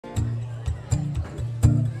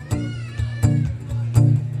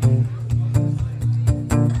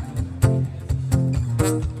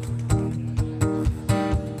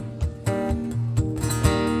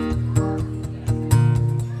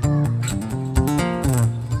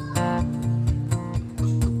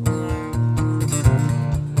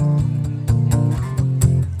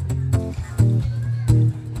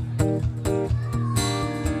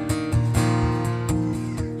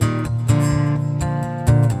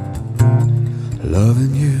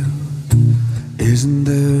Loving you isn't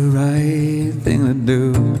the right thing to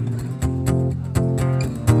do.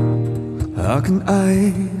 How can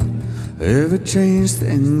I ever change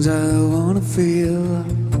things I wanna feel?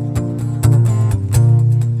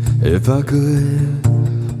 If I could,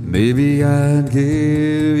 maybe I'd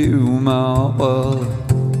give you my world.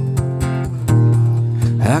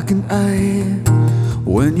 How can I,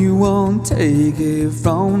 when you won't take it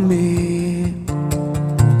from me?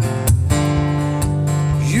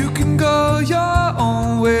 You can go your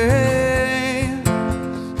own way,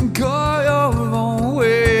 go your own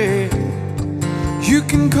way. You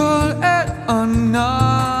can call it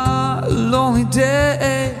another lonely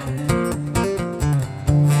day.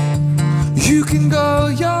 You can go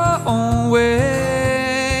your own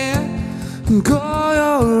way, go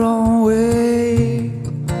your own way.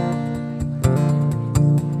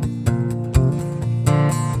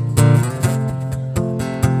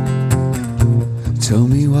 Tell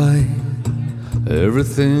me why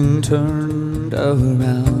everything turned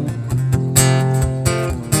around.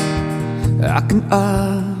 I can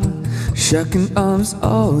shaking arms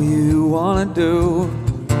all you wanna do.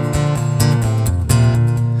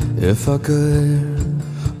 If I could,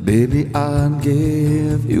 baby, I'd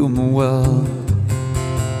give you my world.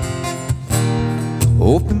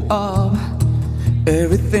 Open up,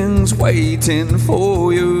 everything's waiting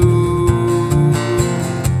for you.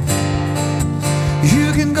 You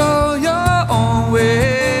can go your own way,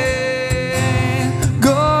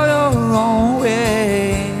 go your own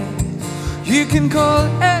way. You can call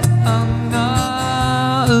it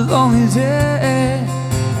another lonely day.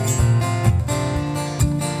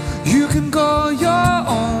 You can go your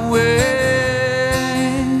own way,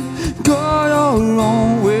 go your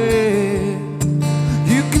own way.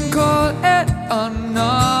 You can call it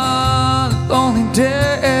another lonely day.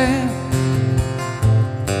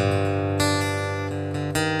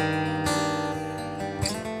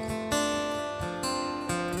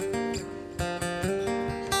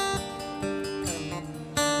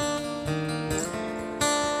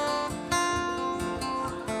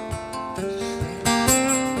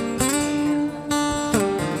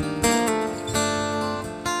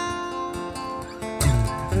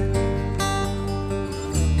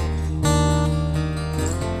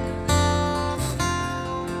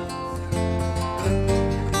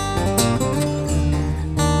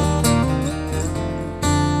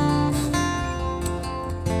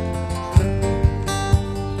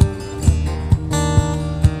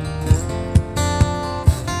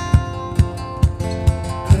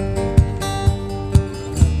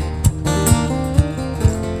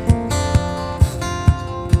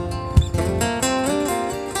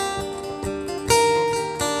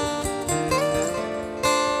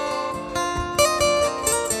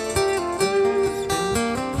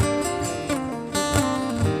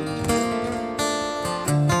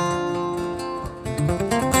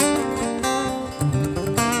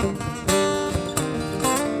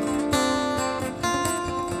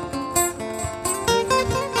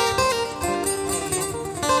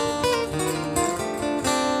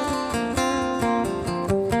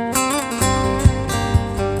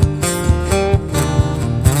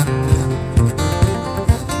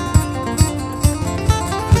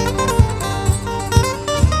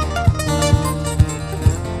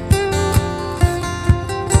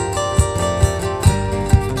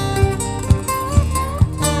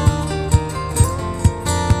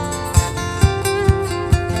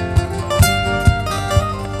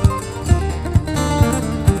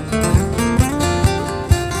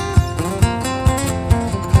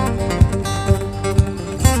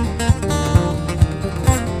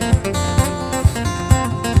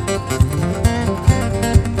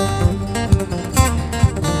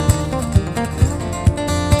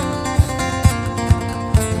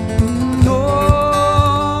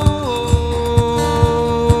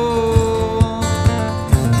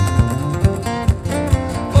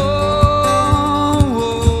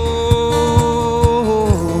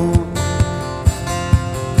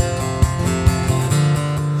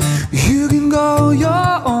 You can go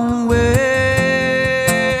your own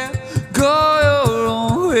way, go your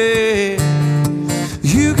own way.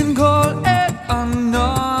 You can call it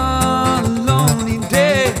another lonely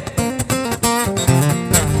day.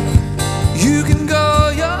 You can go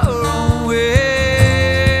your own way,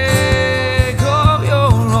 go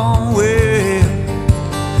your own way.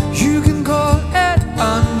 You can call it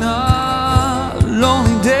another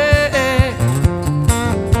lonely day.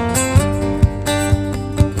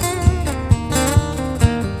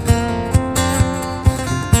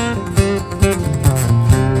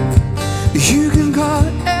 You can call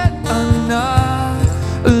it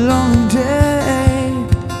another long day.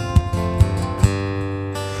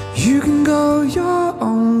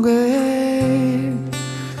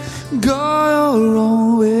 your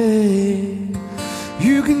own way.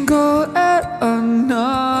 You can call it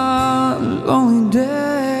another lonely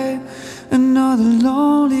day, another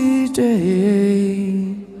lonely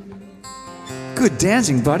day. Good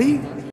dancing, buddy.